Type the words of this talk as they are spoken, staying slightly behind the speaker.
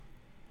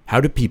How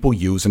do people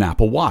use an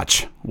Apple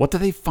Watch? What do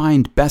they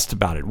find best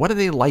about it? What do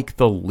they like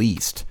the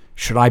least?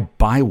 Should I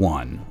buy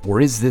one, or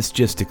is this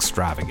just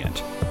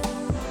extravagant?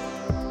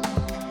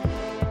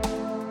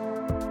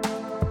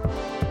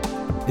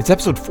 It's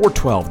episode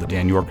 412 of the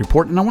Dan York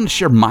Report, and I want to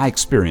share my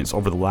experience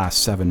over the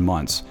last 7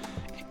 months,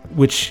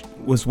 which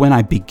was when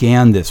I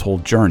began this whole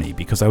journey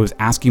because I was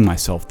asking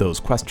myself those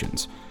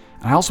questions.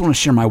 And I also want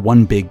to share my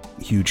one big,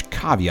 huge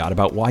caveat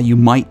about why you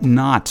might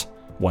not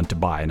want to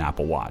buy an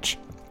Apple Watch.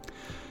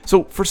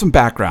 So for some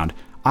background,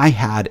 I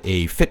had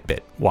a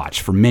Fitbit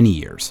watch for many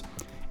years,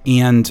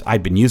 and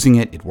I'd been using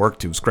it. It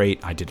worked. It was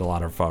great. I did a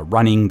lot of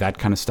running, that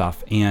kind of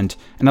stuff, and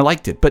I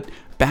liked it. But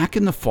back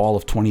in the fall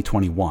of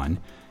 2021,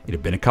 it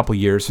had been a couple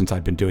years since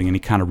I'd been doing any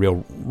kind of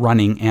real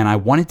running, and I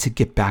wanted to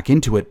get back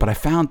into it, but I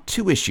found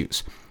two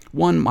issues.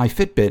 One, my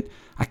Fitbit,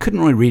 I couldn't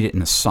really read it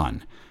in the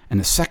sun. And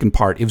the second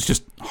part, it was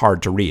just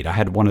hard to read. I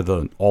had one of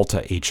the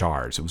Alta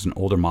HRs. It was an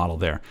older model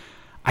there.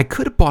 I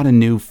could have bought a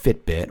new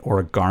Fitbit or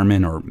a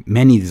Garmin or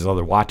many of these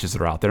other watches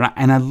that are out there,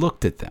 and I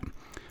looked at them.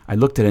 I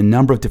looked at a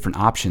number of different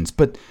options,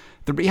 but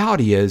the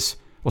reality is,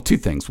 well, two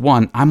things.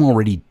 One, I'm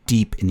already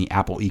deep in the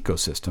Apple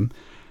ecosystem.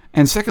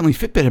 And secondly,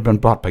 Fitbit had been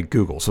bought by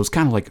Google. So it's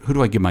kind of like, who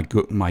do I give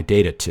my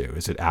data to?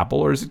 Is it Apple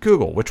or is it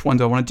Google? Which one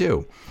do I want to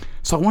do?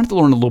 So I wanted to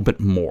learn a little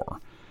bit more.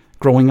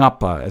 Growing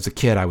up as a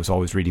kid, I was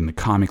always reading the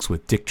comics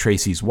with Dick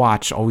Tracy's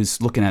watch, always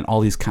looking at all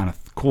these kind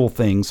of cool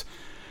things.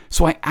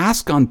 So I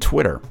asked on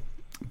Twitter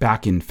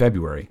back in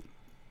February,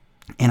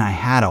 and I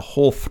had a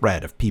whole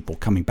thread of people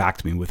coming back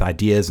to me with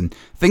ideas and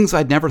things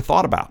I'd never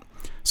thought about.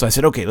 So I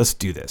said, okay, let's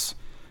do this.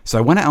 So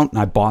I went out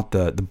and I bought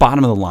the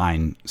bottom of the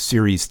line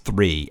Series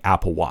 3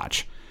 Apple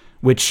Watch,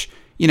 which,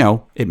 you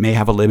know, it may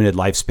have a limited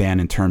lifespan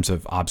in terms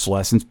of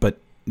obsolescence, but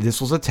this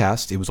was a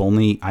test.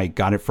 I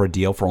got it for a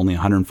deal for only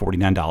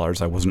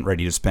 $149. I wasn't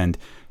ready to spend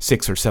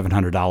 $600 or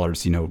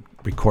 $700,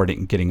 recording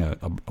and getting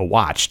a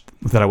watch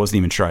that I wasn't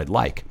even sure I'd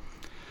like.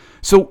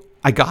 So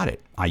I got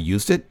it. I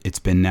used it. It's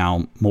been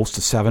now most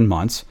of 7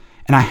 months.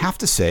 And I have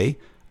to say,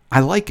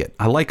 I like it.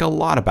 I like a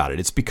lot about it.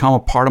 It's become a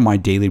part of my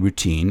daily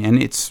routine,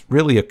 and it's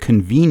really a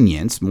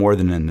convenience more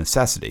than a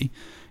necessity.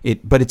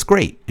 But it's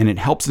great, and it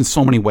helps in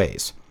so many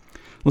ways.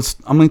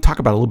 I'm going to talk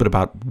about a little bit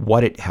about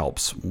what it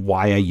helps,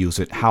 why I use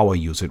it, how I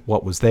use it,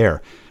 what was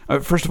there.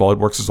 First of all, it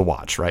works as a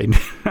watch, right?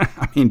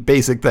 I mean,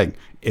 basic thing.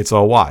 It's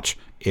a watch.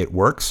 It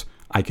works.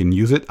 I can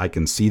use it. I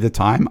can see the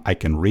time. I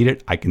can read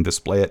it. I can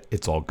display it.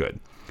 It's all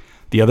good.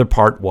 The other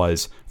part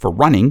was for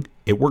running,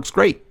 it works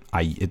great.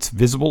 It's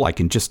visible. I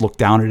can just look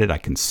down at it. I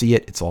can see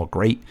it. It's all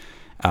great.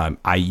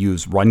 I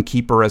use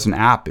Runkeeper as an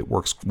app. It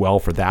works well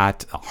for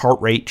that.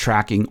 Heart rate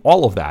tracking,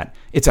 all of that.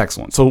 It's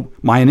excellent. So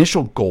my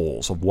initial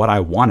goals of what I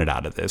wanted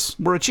out of this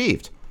were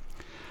achieved.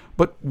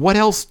 But what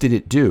else did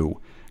it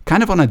do?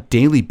 Kind of on a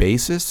daily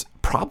basis,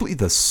 probably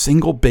the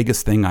single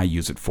biggest thing I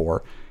use it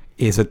for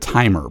is a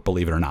timer,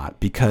 believe it or not,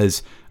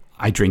 because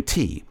I drink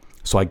tea.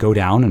 So I go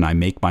down and I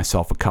make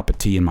myself a cup of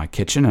tea in my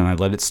kitchen and I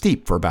let it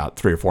steep for about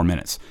 3 or 4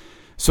 minutes.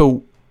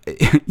 So,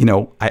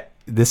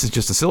 this is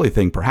just a silly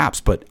thing perhaps,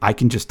 but I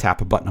can just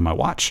tap a button on my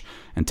watch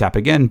and tap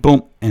again,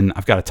 boom, and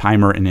I've got a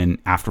timer, and then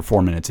after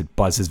 4 minutes, it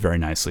buzzes very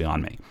nicely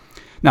on me.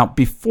 Now,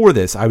 before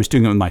this, I was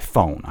doing it with my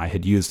phone. I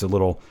had used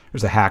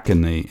there's a hack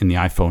in the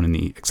iPhone in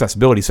the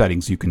accessibility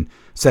settings. You can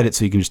set it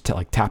so you can just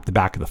tap the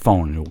back of the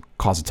phone and it'll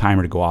cause a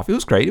timer to go off. It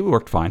was great. It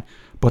worked fine.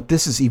 But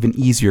this is even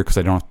easier because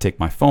I don't have to take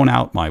my phone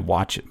out. My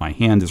watch, my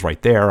hand is right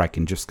there. I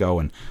can just go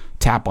and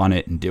tap on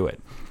it and do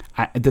it.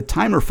 The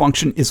timer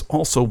function is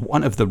also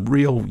one of the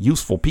real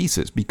useful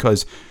pieces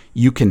because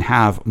you can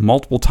have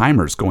multiple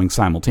timers going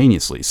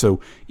simultaneously.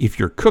 So if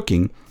you're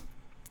cooking,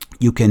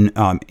 you can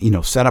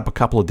set up a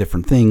couple of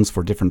different things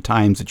for different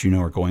times that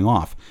are going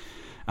off.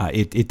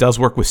 It does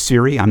work with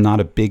Siri. I'm not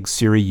a big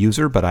Siri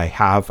user, but I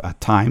have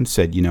at times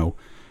said,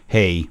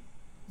 hey,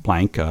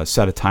 blank,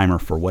 set a timer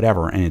for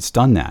whatever, and it's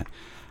done that.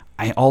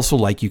 I also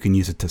you can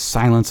use it to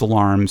silence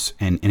alarms,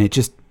 and it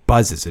just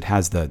buzzes. It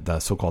has the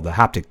so-called the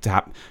haptic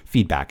tap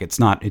feedback.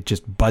 It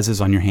just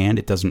buzzes on your hand.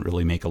 It doesn't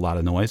really make a lot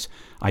of noise.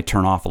 I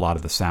turn off a lot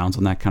of the sounds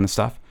and that kind of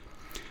stuff.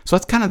 So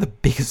that's kind of the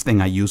biggest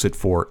thing I use it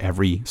for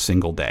every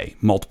single day,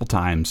 multiple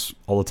times,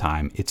 all the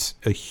time. It's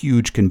a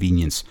huge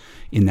convenience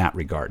in that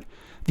regard.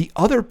 The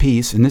other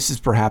piece, and this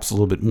is perhaps a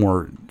little bit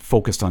more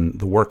focused on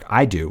the work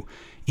I do,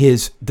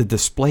 is the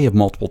display of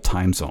multiple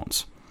time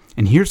zones.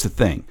 And here's the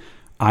thing.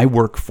 I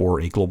work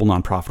for a global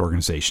nonprofit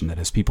organization that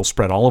has people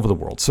spread all over the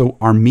world. So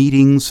our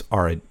meetings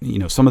are,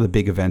 some of the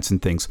big events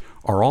and things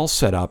are all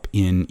set up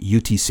in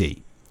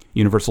UTC,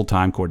 Universal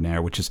Time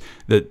Coordinator, which is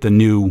the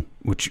new,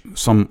 which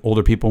some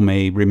older people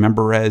may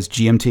remember as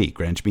GMT,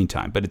 Greenwich Mean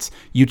Time, but it's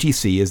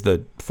UTC is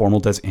the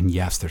formal and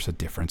yes, there's a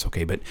difference,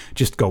 okay, but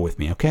just go with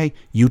me, okay?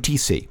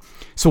 UTC.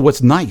 So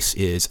what's nice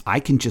is I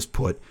can just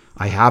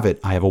I have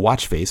a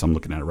watch face. I'm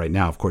looking at it right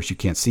now. Of course, you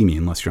can't see me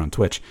unless you're on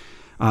Twitch,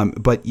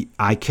 but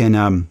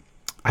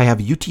I have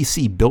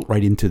UTC built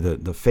right into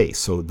the face.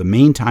 So the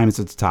main time is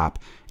at the top,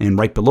 and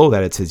right below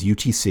that it says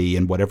UTC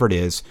and whatever it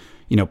is,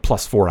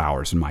 plus 4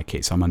 hours in my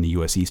case. I'm on the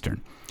US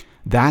Eastern.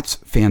 That's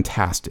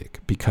fantastic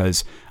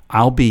because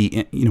I'll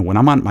be, when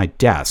I'm on my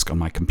desk on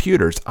my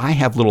computers, I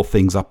have little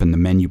things up in the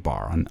menu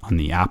bar on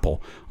the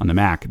Apple, on the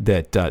Mac,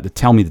 that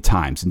tell me the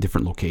times in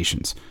different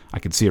locations. I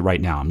can see it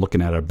right now. I'm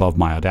looking at it above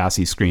my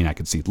Audacity screen. I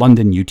can see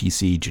London,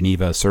 UTC,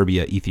 Geneva,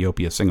 Serbia,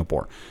 Ethiopia,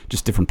 Singapore,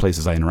 just different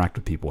places I interact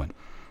with people in.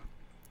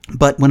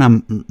 But when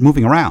I'm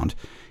moving around,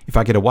 if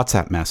I get a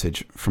WhatsApp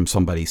message from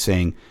somebody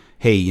saying,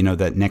 hey,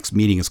 that next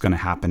meeting is going to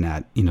happen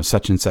at,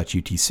 such and such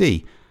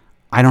UTC,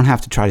 I don't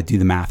have to try to do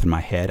the math in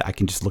my head. I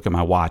can just look at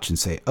my watch and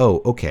say, oh,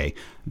 okay,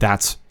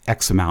 that's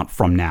X amount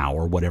from now,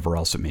 or whatever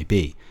else it may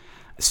be.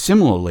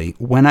 Similarly,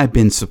 when I've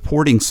been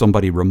supporting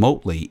somebody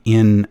remotely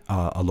in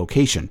a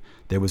location,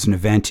 there was an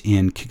event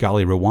in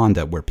Kigali,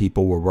 Rwanda, where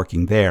people were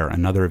working there,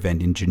 another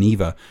event in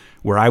Geneva,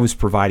 where I was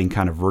providing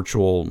kind of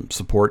virtual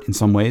support in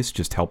some ways,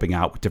 just helping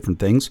out with different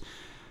things.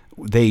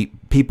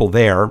 People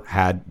there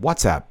had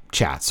WhatsApp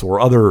chats or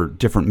other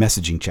different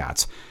messaging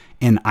chats.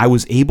 And I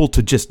was able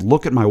to just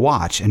look at my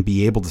watch and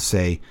be able to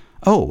say,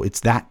 oh, it's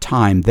that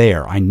time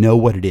there. I know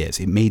what it is.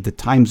 It made the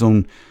time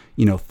zone,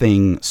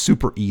 thing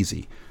super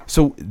easy.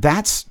 So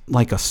that's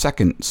like a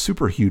second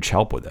super huge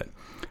help with it.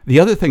 The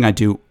other thing I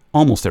do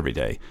almost every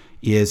day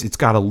is it's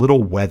got a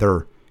little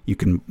weather. You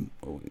can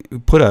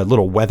put a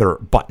little weather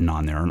button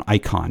on there, an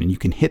icon, and you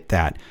can hit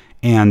that.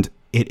 And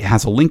it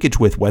has a linkage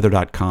with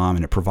weather.com,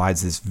 and it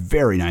provides this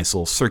very nice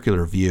little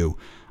circular view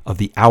of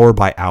the hour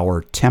by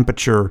hour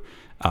temperature,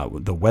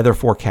 the weather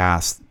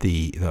forecast,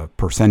 the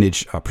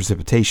percentage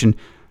precipitation.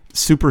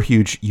 Super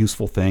huge,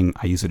 useful thing.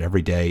 I use it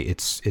every day.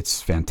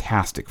 It's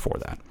fantastic for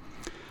that.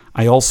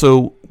 I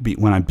also,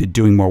 when I'm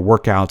doing more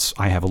workouts,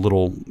 I have a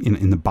little,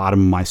 in the bottom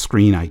of my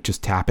screen, I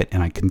just tap it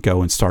and I can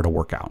go and start a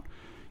workout.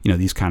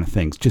 These kind of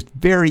things. Just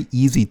very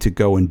easy to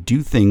go and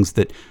do things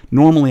that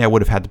normally I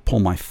would have had to pull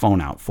my phone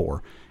out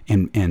for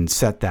and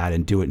set that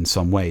and do it in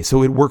some way.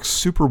 So it works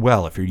super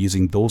well if you're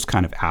using those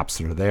kind of apps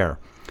that are there.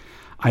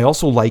 I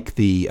also like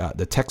the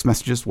text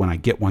messages. When I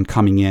get one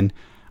coming in,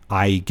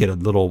 I get a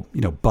little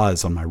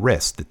buzz on my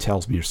wrist that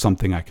tells me there's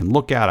something I can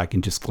look at. I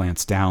can just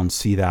glance down,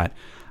 see that.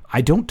 I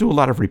don't do a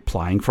lot of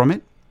replying from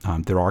it.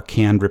 There are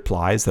canned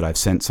replies that I've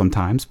sent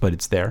sometimes, but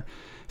it's there.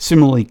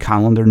 Similarly,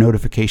 calendar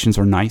notifications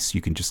are nice.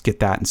 You can just get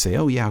that and say,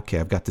 oh yeah, okay,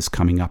 I've got this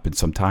coming up in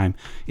some time.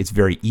 It's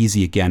very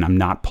easy. Again, I'm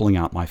not pulling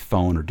out my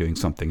phone or doing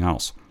something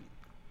else.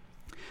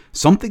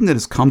 Something that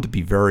has come to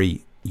be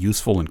very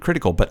useful and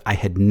critical, but I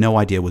had no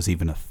idea was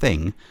even a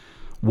thing,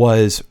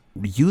 was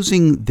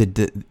using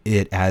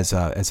it as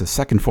a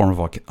second form of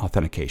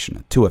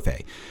authentication,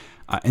 2FA.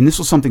 And this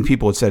was something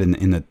people had said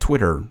in the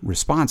Twitter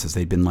responses.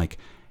 They'd been like,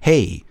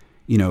 hey,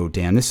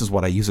 Dan, this is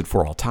what I use it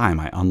for all the time.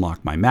 I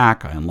unlock my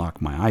Mac, I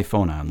unlock my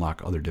iPhone, I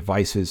unlock other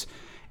devices.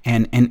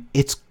 And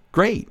it's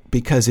great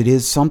because it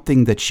is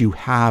something that you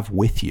have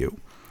with you.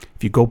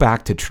 If you go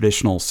back to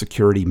traditional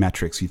security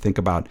metrics, you think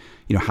about,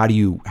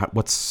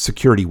 what's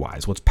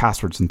security-wise, what's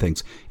passwords and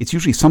things. It's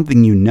usually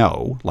something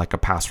like a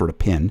password, a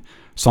PIN,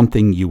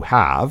 something you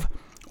have,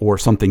 or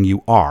something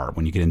you are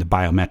when you get into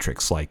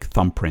biometrics like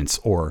thumbprints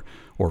or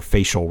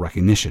facial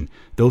recognition,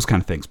 those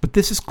kind of things. But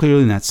this is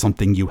clearly not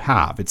something you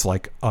have. It's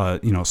like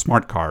a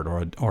smart card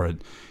or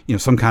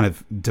some kind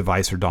of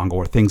device or dongle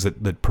or things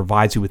that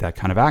provides you with that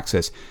kind of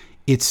access.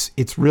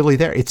 It's really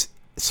there. It's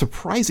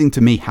surprising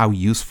to me how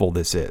useful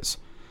this is.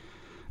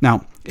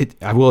 Now,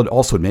 I will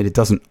also admit it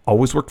doesn't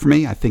always work for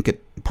me. I think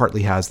it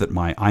partly has that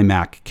my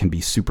iMac can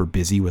be super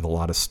busy with a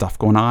lot of stuff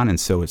going on, and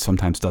so it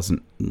sometimes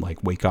doesn't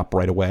wake up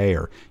right away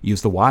or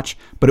use the watch,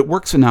 but it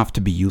works enough to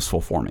be useful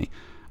for me.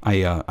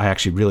 I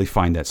actually really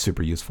find that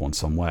super useful in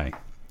some way.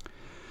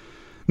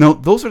 Now,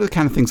 those are the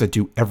kind of things I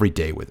do every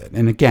day with it.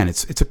 And again,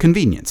 it's a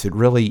convenience.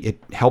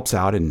 It helps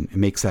out and it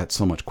makes that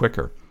so much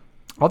quicker.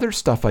 Other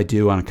stuff I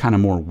do on a kind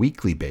of more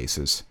weekly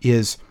basis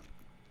is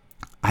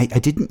I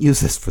didn't use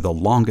this for the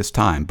longest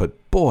time,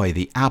 but boy,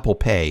 the Apple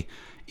Pay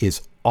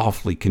is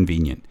awfully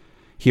convenient.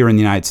 Here in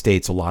the United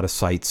States, a lot of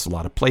sites, a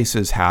lot of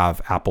places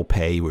have Apple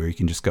Pay where you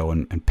can just go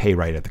and pay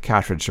right at the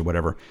cash register or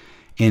whatever.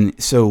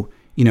 And so,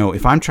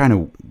 if I'm trying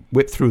to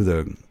whip through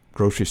the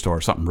grocery store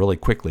or something really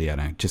quickly and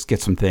I just get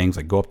some things,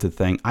 I go up to the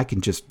thing, I can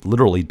just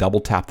literally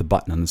double tap the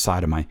button on the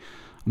side of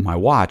my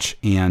watch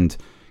and,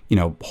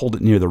 hold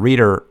it near the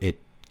reader. It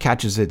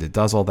catches it, it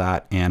does all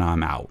that, and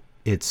I'm out.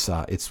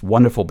 It's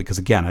wonderful because,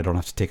 again, I don't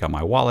have to take out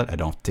my wallet. I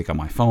don't have to take out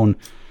my phone,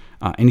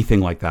 anything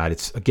like that.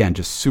 It's, again,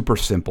 just super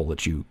simple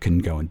that you can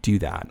go and do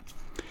that.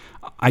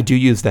 I do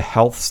use the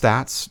health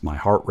stats, my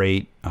heart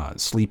rate,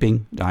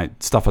 sleeping,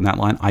 stuff on that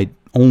line. I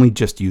only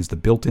just use the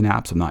built-in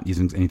apps. I'm not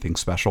using anything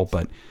special,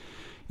 but,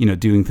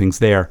 doing things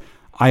there.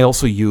 I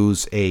also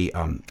use a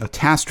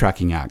task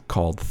tracking app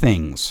called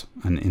Things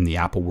in the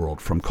Apple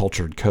world from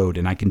Cultured Code,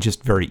 and I can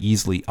just very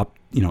easily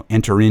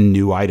enter in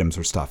new items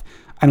or stuff.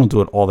 I don't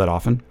do it all that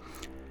often.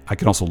 I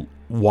can also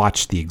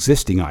watch the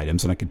existing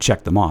items and I can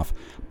check them off.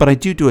 But I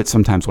do it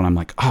sometimes when I'm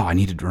like, oh, I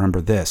needed to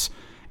remember this.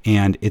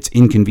 And it's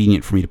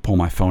inconvenient for me to pull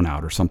my phone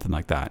out or something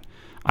like that.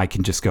 I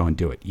can just go and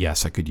do it.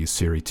 Yes, I could use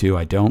Siri too.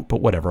 I don't,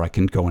 but whatever. I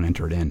can go and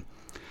enter it in.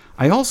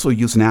 I also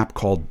use an app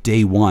called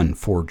Day One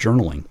for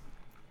journaling.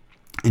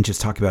 and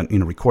just talk about,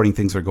 recording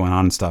things that are going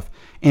on and stuff.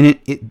 And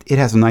it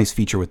has a nice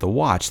feature with the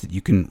watch that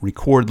you can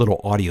record little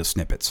audio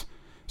snippets.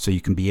 So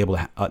you can be able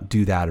to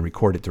do that and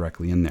record it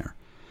directly in there.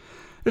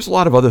 There's a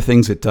lot of other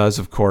things it does,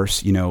 of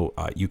course.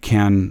 You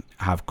can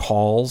have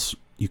calls.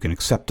 You can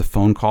accept a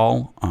phone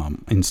call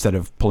instead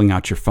of pulling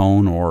out your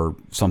phone or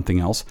something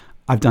else.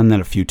 I've done that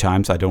a few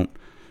times. I don't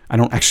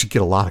actually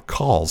get a lot of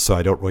calls, so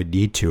I don't really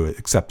need to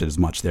accept it as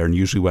much there. And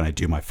usually when I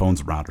do, my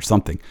phone's around or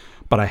something.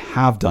 But I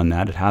have done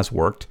that. It has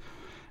worked.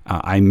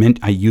 I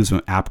use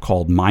an app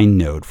called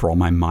MindNode for all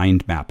my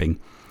mind mapping,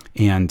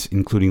 and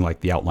including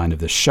like the outline of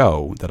this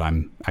show that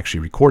I'm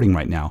actually recording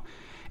right now.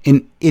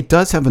 And it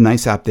does have a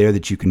nice app there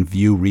that you can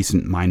view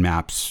recent mind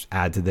maps,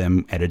 add to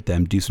them, edit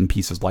them, do some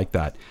pieces like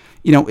that.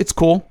 It's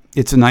cool.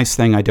 It's a nice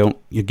thing. I don't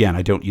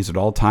use it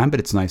all the time, but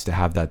it's nice to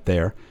have that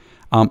there.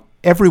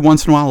 Every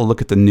once in a while, I'll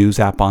look at the news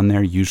app on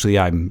there. Usually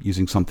I'm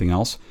using something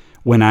else.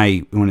 When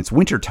it's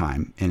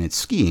wintertime and it's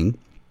skiing,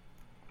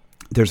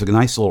 there's a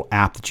nice little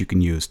app that you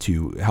can use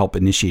to help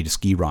initiate a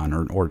ski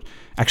run, or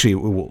actually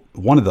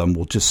one of them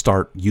will just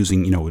start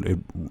using,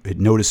 it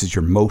notices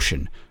your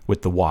motion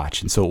with the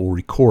watch. And so it will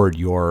record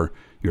your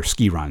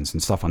ski runs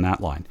and stuff on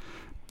that line.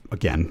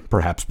 Again,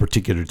 perhaps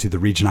particular to the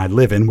region I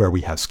live in where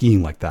we have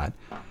skiing like that.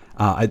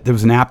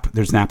 There's an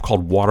app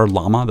called Water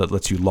Llama that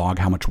lets you log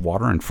how much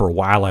water. And for a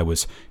while I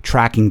was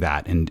tracking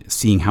that and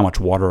seeing how much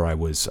water I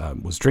was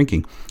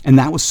drinking. And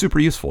that was super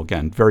useful.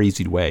 Again, very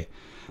easy way.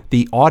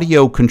 The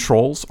audio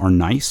controls are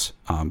nice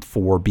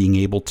for being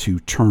able to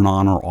turn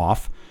on or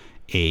off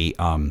a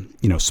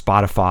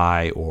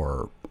Spotify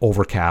or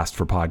Overcast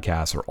for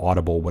podcasts or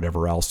Audible,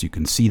 whatever else. You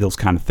can see those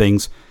kind of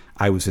things.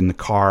 I was in the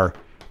car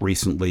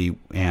recently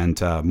and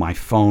my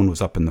phone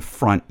was up in the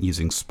front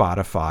using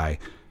Spotify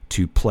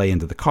to play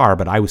into the car,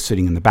 but I was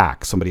sitting in the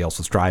back. Somebody else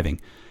was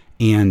driving.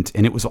 And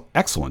it was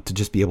excellent to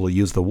just be able to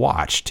use the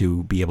watch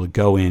to be able to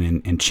go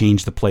in and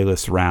change the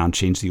playlist around,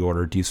 change the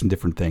order, do some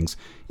different things.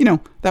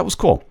 That was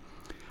cool.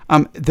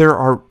 There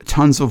are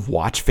tons of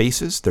watch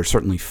faces. They're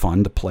certainly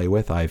fun to play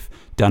with. I've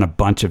done a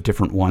bunch of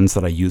different ones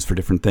that I use for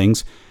different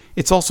things.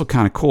 It's also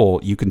kind of cool.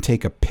 You can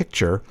take a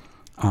picture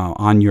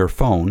on your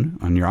phone,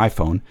 on your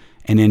iPhone,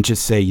 and then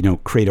just say,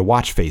 create a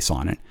watch face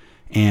on it.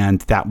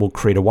 And that will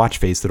create a watch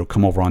face that'll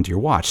come over onto your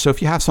watch. So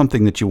if you have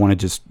something that you want to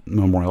just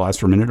memorialize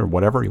for a minute or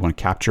whatever, you want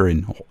to capture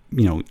and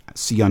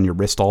see on your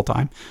wrist all the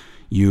time,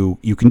 you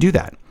can do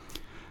that.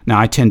 Now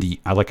I tend to,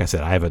 like I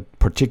said, I have a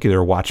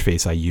particular watch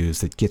face I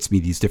use that gets me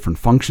these different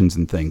functions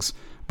and things.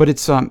 But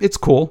it's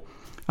cool.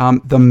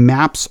 The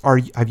maps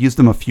I've used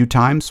them a few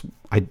times.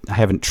 I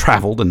haven't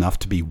traveled enough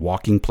to be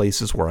walking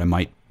places where I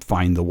might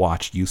find the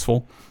watch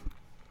useful.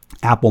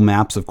 Apple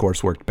Maps, of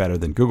course, worked better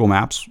than Google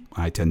Maps.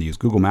 I tend to use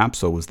Google Maps,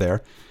 so it was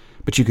there.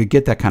 But you could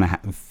get that kind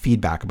of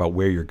feedback about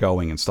where you're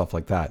going and stuff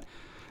like that.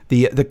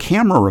 The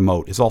camera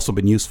remote has also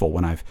been useful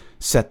when I've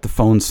set the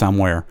phone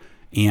somewhere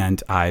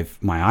and I've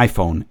my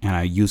iPhone and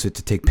I use it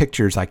to take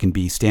pictures. I can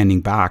be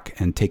standing back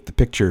and take the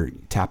picture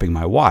tapping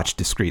my watch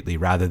discreetly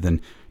rather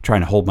than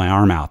trying to hold my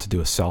arm out to do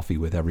a selfie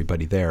with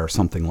everybody there or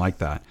something like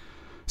that.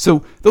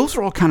 So those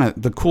are all kind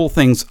of the cool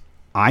things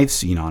I've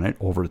seen on it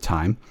over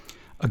time.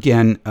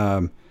 Again,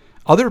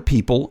 other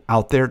people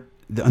out there,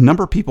 a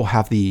number of people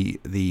have the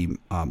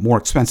more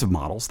expensive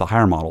models, the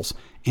higher models,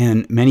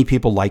 and many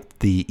people like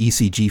the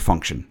ECG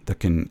function the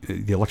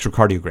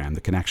electrocardiogram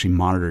that can actually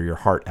monitor your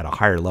heart at a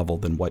higher level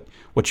than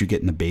what you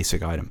get in the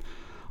basic item.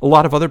 A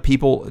lot of other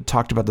people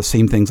talked about the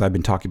same things I've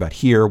been talking about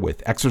here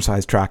with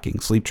exercise tracking,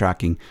 sleep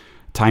tracking,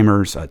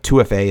 timers.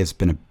 2FA has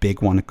been a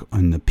big one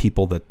on the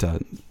people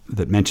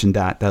that mentioned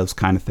those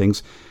kind of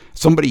things.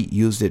 Somebody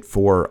used it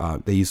for,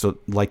 they used to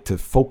like to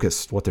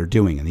focus what they're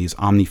doing, and they use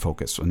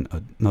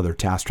OmniFocus, another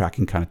task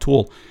tracking kind of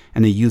tool,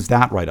 and they use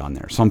that right on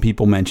there. Some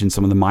people mentioned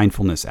some of the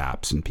mindfulness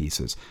apps and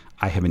pieces.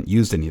 I haven't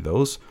used any of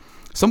those.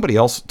 Somebody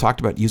else talked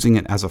about using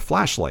it as a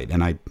flashlight,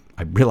 and I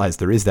realized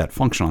there is that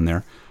function on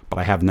there, but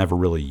I have never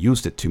really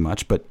used it too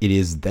much, but it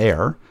is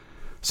there.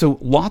 So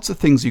lots of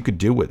things you could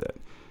do with it.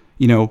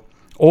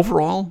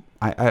 Overall,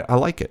 I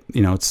like it.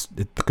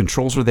 The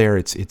controls are there.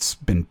 It's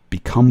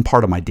become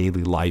part of my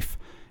daily life.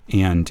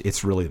 And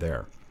it's really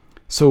there.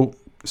 So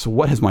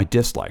what is my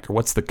dislike, or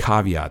what's the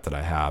caveat that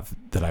I have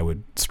that I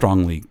would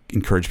strongly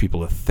encourage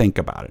people to think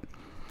about it?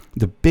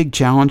 The big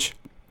challenge,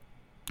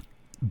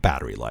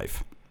 battery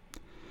life.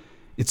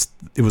 It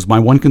was my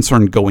one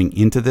concern going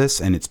into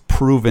this, and it's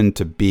proven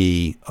to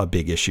be a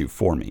big issue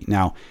for me.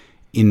 Now,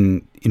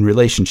 in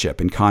relationship,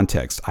 in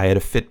context, I had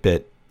a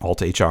Fitbit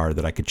Alta HR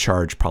that I could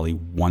charge probably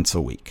once a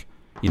week.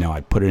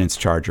 I'd put it in its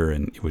charger,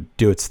 and it would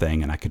do its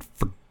thing, and I could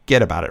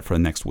forget about it for the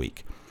next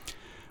week.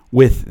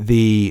 With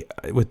the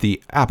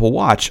Apple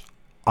Watch,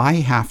 I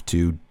have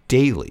to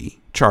daily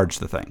charge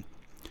the thing.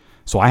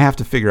 So I have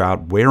to figure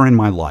out where in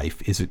my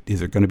life is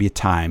there going to be a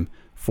time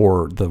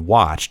for the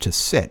watch to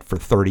sit for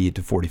 30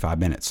 to 45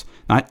 minutes.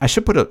 Now, I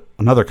should put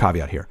another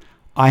caveat here.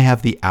 I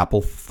have the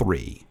Apple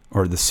 3,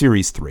 or the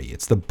Series 3.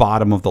 It's the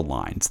bottom of the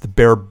line. It's the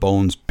bare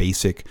bones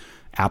basic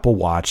Apple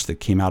Watch that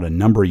came out a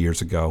number of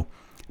years ago,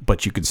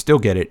 but you can still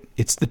get it.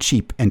 It's the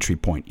cheap entry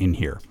point in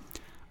here.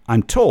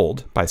 I'm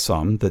told by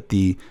some that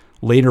the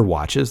later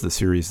watches, the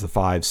series, the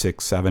 5,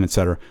 6, 7,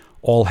 etc.,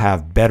 all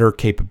have better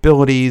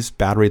capabilities,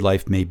 battery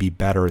life may be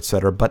better,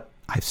 etc., but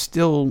I've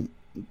still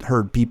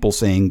heard people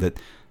saying that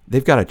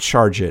they've got to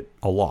charge it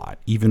a lot,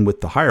 even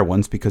with the higher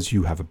ones, because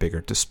you have a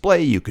bigger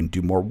display, you can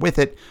do more with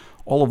it,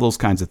 all of those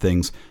kinds of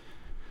things.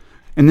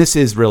 And this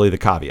is really the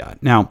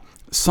caveat. Now,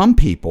 some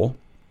people,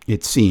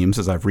 it seems,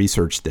 as I've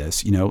researched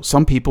this,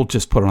 some people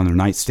just put it on their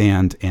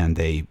nightstand and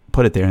they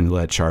put it there and they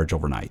let it charge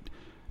overnight,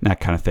 and that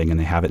kind of thing, and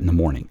they have it in the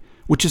morning,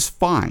 which is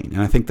fine.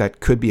 And I think that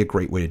could be a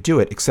great way to do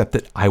it, except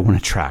that I want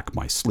to track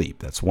my sleep.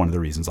 That's one of the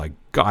reasons I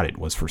got it,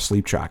 was for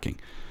sleep tracking.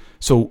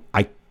 So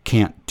I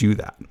can't do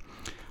that.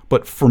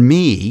 But for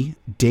me,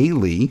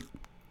 daily,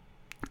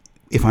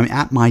 if I'm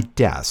at my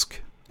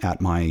desk,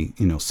 at my,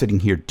 sitting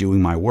here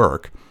doing my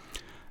work,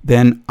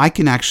 then I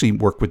can actually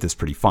work with this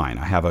pretty fine.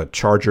 I have a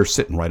charger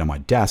sitting right on my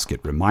desk.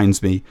 It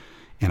reminds me,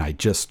 and I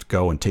just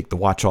go and take the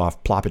watch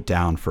off, plop it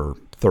down for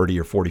 30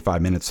 or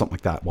 45 minutes, something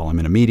like that, while I'm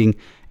in a meeting.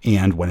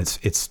 And when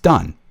it's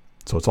done,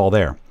 so it's all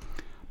there.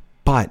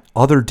 But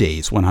other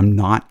days when I'm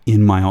not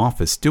in my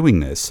office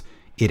doing this,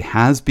 it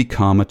has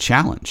become a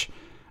challenge.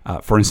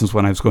 For instance,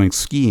 when I was going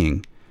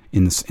skiing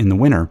in the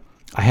winter,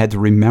 I had to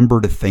remember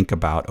to think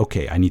about,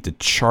 okay, I need to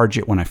charge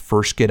it when I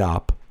first get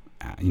up,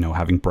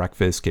 having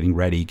breakfast, getting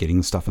ready, getting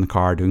the stuff in the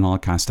car, doing all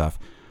that kind of stuff.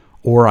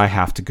 Or I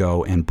have to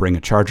go and bring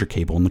a charger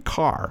cable in the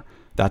car,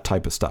 that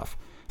type of stuff.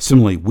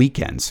 Similarly,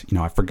 weekends,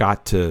 I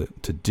forgot to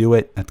do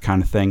it, that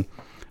kind of thing.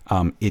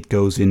 It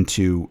goes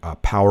into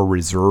power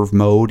reserve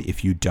mode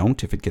if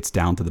it gets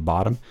down to the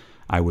bottom.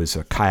 I was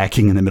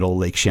kayaking in the middle of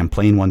Lake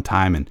Champlain one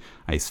time, and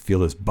I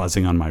feel this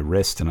buzzing on my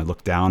wrist, and I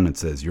look down and it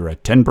says, you're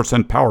at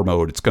 10% power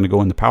mode. It's going to go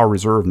into power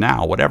reserve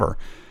now, whatever.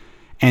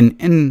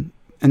 And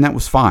that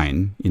was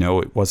fine.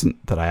 It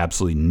wasn't that I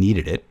absolutely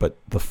needed it, but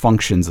the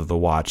functions of the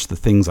watch, the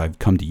things I've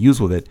come to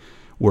use with it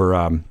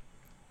were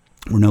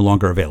no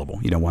longer available,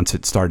 once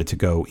it started to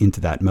go into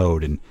that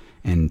mode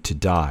and to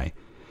die.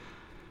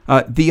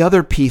 The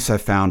other piece I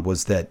found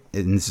was that,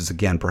 and this is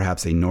again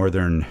perhaps a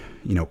northern,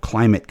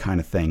 climate kind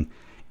of thing,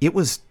 it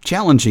was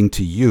challenging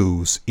to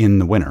use in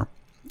the winter,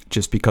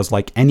 just because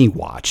like any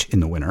watch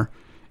in the winter,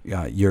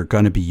 you're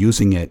going to be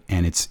using it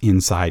and it's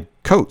inside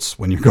coats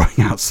when you're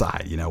going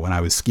outside. When I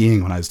was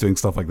skiing, when I was doing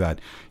stuff like that,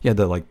 you had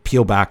to like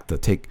peel back the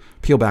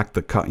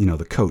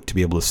coat to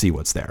be able to see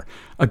what's there.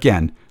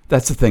 Again,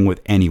 that's the thing with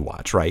any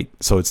watch, right?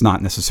 So it's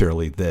not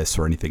necessarily this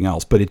or anything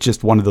else, but it's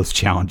just one of those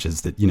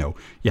challenges that, you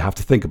have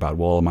to think about.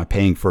 Well, am I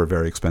paying for a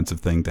very expensive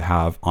thing to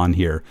have on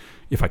here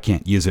if I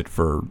can't use it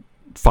for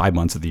 5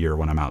 months of the year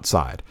when I'm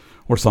outside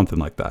or something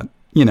like that?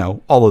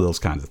 All of those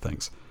kinds of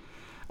things.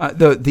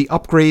 The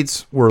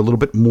upgrades were a little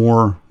bit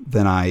more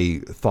than I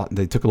thought.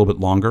 They took a little bit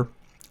longer,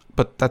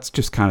 but that's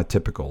just kind of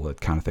typical,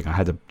 that kind of thing. I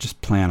had to just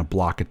plan a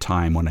block of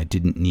time when I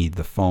didn't need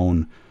the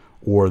phone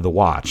or the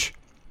watch,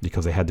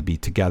 because they had to be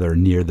together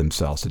near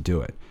themselves to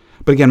do it.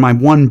 But again, my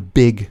one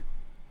big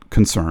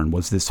concern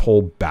was this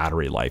whole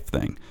battery life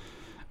thing.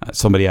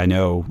 Somebody I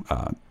know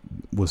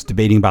was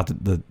debating about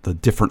the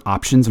different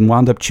options and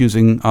wound up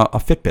choosing a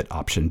Fitbit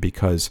option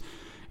because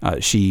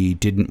she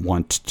didn't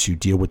want to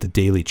deal with the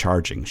daily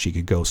charging. She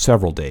could go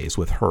several days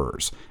with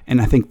hers. And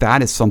I think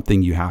that is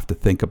something you have to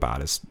think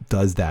about, is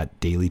does that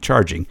daily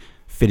charging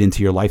fit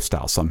into your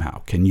lifestyle somehow?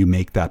 Can you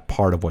make that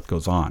part of what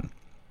goes on?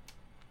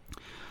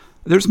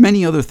 There's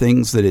many other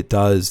things that it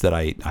does that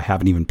I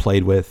haven't even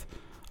played with.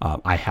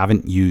 I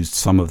haven't used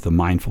some of the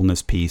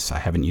mindfulness piece. I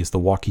haven't used the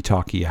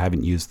walkie-talkie. I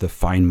haven't used the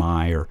Find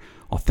My or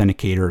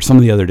Authenticator or some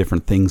of the other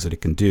different things that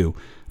it can do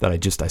that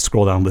I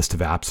scroll down a list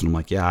of apps and I'm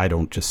like, yeah, I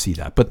don't just see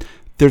that. But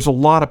there's a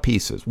lot of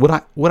pieces. Would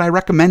I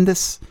recommend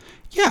this?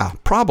 Yeah,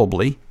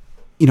 probably.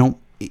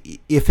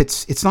 If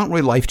it's not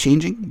really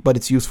life-changing, but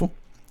it's useful.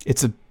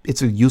 It's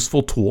a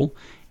useful tool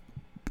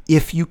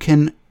if you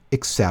can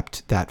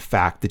accept that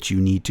fact that you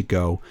need to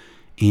go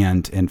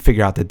and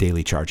figure out the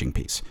daily charging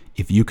piece.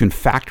 If you can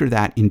factor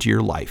that into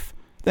your life,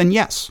 then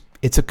yes,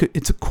 it's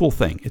a cool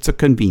thing. It's a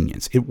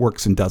convenience. It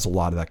works and does a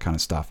lot of that kind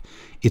of stuff.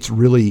 It's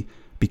really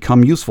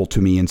become useful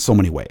to me in so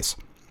many ways.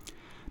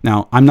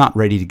 Now, I'm not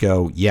ready to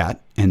go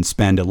yet and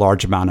spend a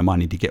large amount of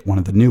money to get one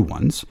of the new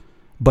ones,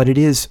 but it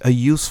is a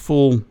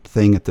useful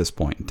thing at this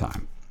point in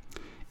time,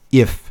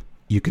 if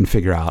you can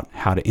figure out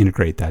how to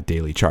integrate that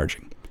daily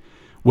charging.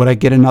 Would I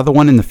get another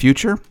one in the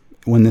future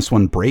when this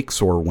one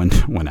breaks, or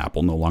when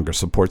Apple no longer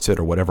supports it,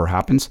 or whatever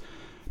happens?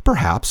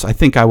 Perhaps. I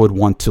think I would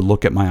want to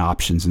look at my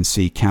options and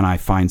see, can I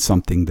find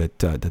something that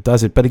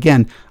does it? But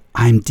again,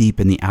 I'm deep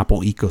in the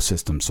Apple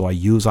ecosystem, so I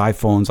use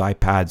iPhones,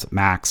 iPads,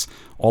 Macs,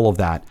 all of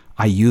that.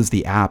 I use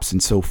the apps,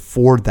 and so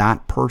for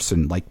that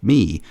person like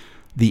me,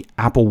 the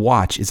Apple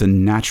Watch is a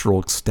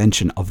natural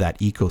extension of that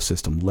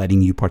ecosystem,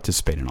 letting you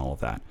participate in all of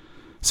that.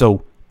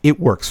 So it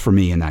works for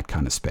me in that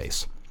kind of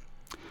space.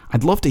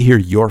 I'd love to hear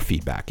your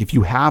feedback. If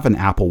you have an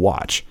Apple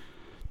Watch,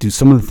 do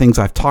some of the things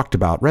I've talked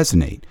about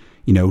resonate?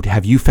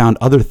 Have you found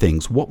other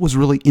things? What was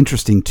really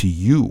interesting to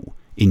you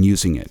in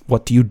using it?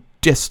 What do you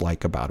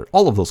dislike about it?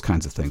 All of those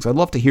kinds of things. I'd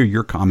love to hear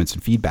your comments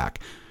and feedback.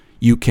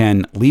 You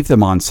can leave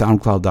them on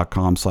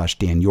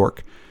soundcloud.com/Dan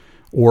York,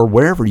 or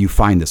wherever you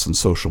find this on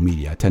social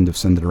media. I tend to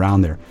send it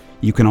around there.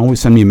 You can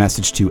always send me a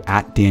message to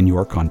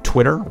 @DanYork on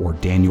Twitter, or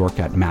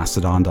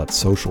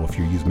danyork@mastodon.social if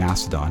you use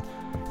Mastodon.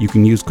 You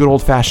can use good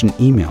old-fashioned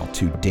email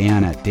to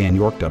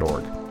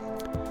dan@danyork.org.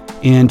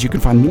 And you can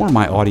find more of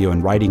my audio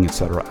and writing,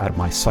 etc. at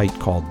my site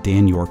called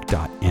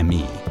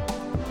danyork.me.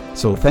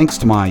 So thanks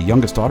to my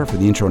youngest daughter for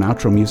the intro and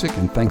outro music,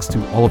 and thanks to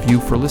all of you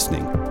for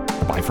listening.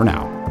 Bye for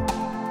now.